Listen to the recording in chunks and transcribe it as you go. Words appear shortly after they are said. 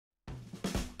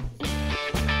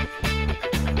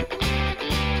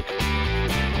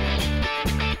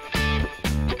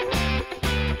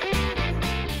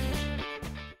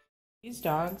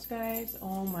dogs, guys,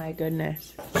 oh my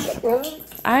goodness.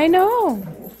 I know.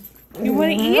 You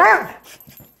want to eat?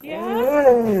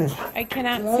 Yeah. I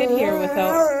cannot sit here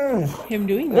without him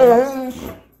doing this.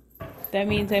 That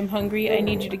means I'm hungry. I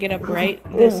need you to get up right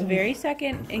this very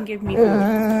second and give me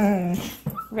food.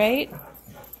 Right?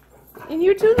 And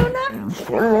you too, Luna?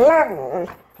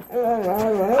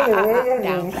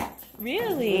 Down.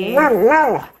 Really?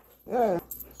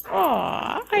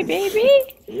 Aw, hi, baby.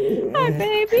 Hi,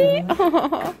 baby.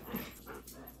 Aww.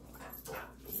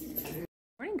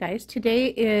 Morning, guys. Today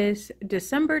is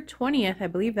December 20th. I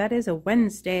believe that is a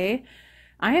Wednesday.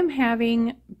 I am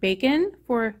having bacon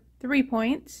for 3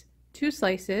 points, 2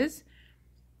 slices.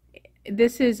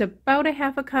 This is about a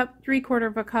half a cup, 3/4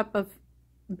 of a cup of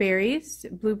berries,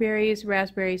 blueberries,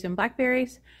 raspberries, and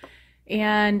blackberries,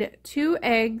 and 2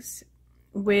 eggs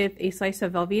with a slice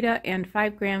of Velveeta and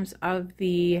 5 grams of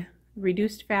the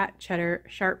reduced fat cheddar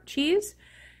sharp cheese.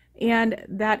 And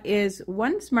that is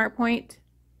 1 Smart Point.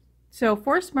 So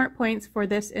 4 Smart Points for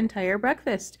this entire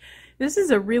breakfast. This is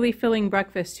a really filling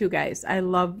breakfast too, guys. I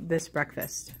love this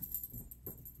breakfast.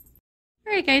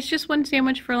 Alright guys, just 1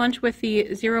 sandwich for lunch with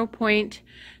the 0 Point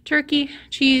turkey,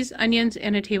 cheese, onions,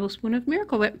 and a tablespoon of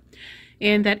Miracle Whip.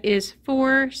 And that is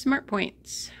 4 Smart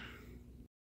Points.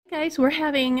 Guys, we're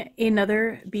having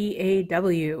another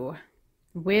BAW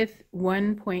with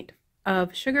 1 point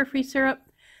of sugar-free syrup.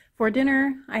 For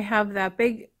dinner, I have that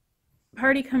big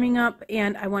party coming up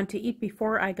and I want to eat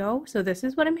before I go, so this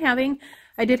is what I'm having.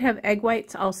 I did have egg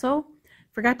whites also.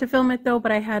 Forgot to film it though,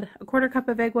 but I had a 1/4 cup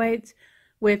of egg whites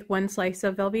with 1 slice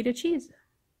of Velveeta cheese.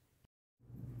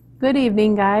 Good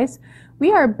evening, guys.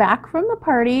 We are back from the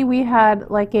party. We had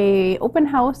like a open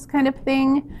house kind of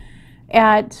thing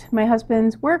at my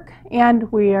husband's work, and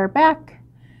we are back,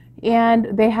 and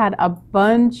they had a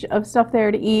bunch of stuff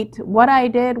there to eat. What I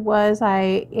did was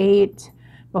I ate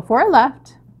before I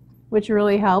left, which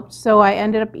really helped. So I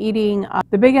ended up eating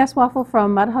the Big Ass Waffle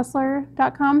from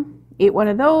mudhustler.com. Ate 1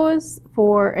 of those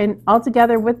and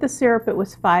altogether with the syrup it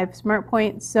was 5 Smart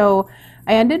Points. So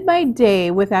I ended my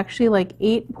day with actually like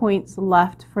 8 points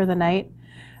left for the night.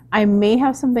 I may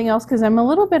have something else because I'm a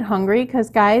little bit hungry, because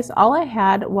guys, all I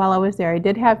had while I was there, I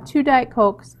did have 2 Diet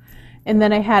Cokes, and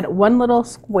then I had 1 little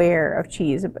square of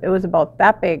cheese. It was about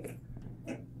that big,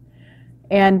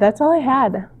 and that's all I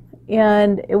had.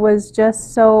 And it was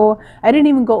just so, I didn't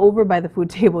even go over by the food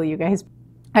table, you guys.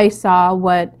 I saw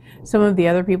what some of the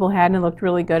other people had and it looked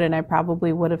really good, and I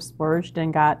probably would have splurged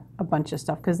and got a bunch of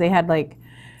stuff because they had like,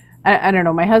 I don't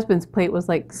know, my husband's plate was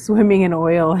like swimming in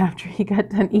oil after he got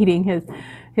done eating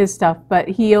his stuff, but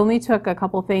he only took a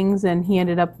couple things and he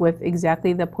ended up with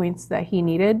exactly the points that he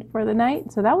needed for the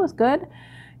night, so that was good.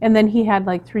 And then he had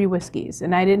like 3 whiskeys,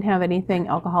 and I didn't have anything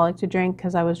alcoholic to drink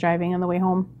because I was driving on the way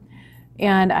home,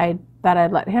 and I thought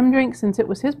I'd let him drink since it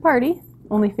was his party,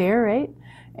 only fair, right?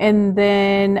 And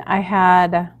then I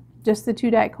had just the 2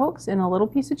 Diet Cokes and a little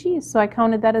piece of cheese, so I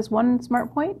counted that as 1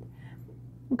 Smart Point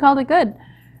and called it good.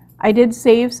 I did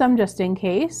save some just in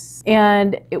case,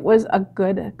 and it was a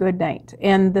good night.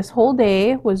 And this whole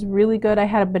day was really good. I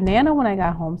had a banana when I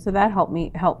got home, so that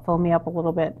helped fill me up a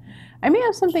little bit. I may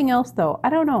have something else though.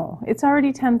 I don't know. It's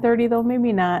already 10:30 though,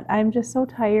 maybe not. I'm just so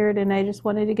tired, and I just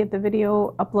wanted to get the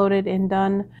video uploaded and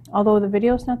done. Although the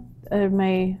video's not,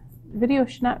 my video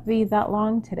should not be that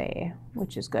long today,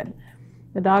 which is good.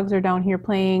 The dogs are down here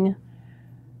playing.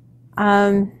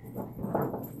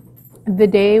 The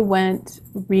day went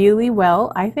really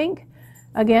well, I think.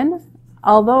 Again,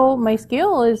 although my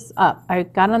scale is up. I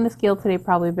got on the scale today,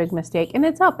 probably a big mistake, and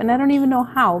it's up, and I don't even know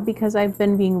how, because I've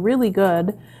been being really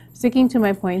good, sticking to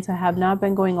my points. I have not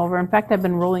been going over. In fact, I've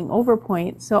been rolling over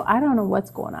points, so I don't know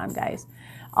what's going on, guys.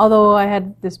 Although I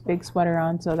had this big sweater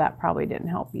on, so that probably didn't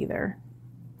help either.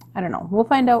 I don't know. We'll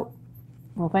find out.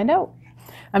 We'll find out.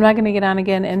 I'm not going to get on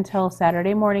again until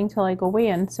Saturday morning till I go weigh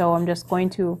in, so I'm just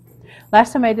going to.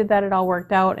 Last time I did that, it all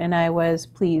worked out, and I was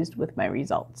pleased with my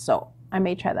results, so I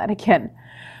may try that again.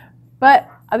 But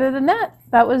other than that,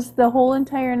 that was the whole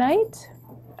entire night.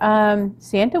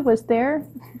 Santa was there.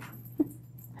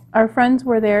 Our friends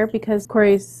were there because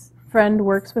Corey's friend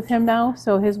works with him now,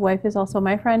 so his wife is also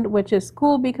my friend, which is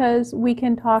cool because we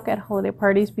can talk at holiday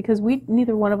parties, because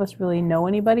neither one of us really know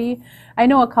anybody. I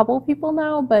know a couple people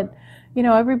now, but you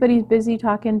know, everybody's busy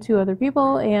talking to other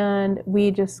people, and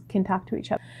we just can talk to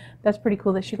each other. That's pretty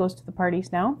cool that she goes to the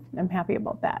parties now. I'm happy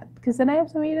about that, because then I have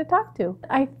somebody to talk to.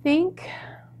 I think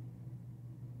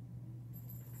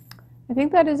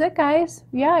that is it, guys.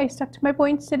 Yeah, I stuck to my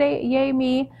points today. Yay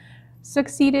me.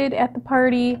 Succeeded at the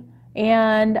party,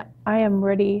 and I am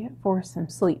ready for some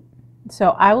sleep.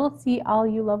 So I will see all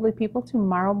you lovely people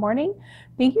tomorrow morning.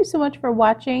 Thank you so much for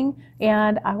watching,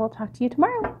 and I will talk to you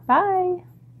tomorrow. Bye.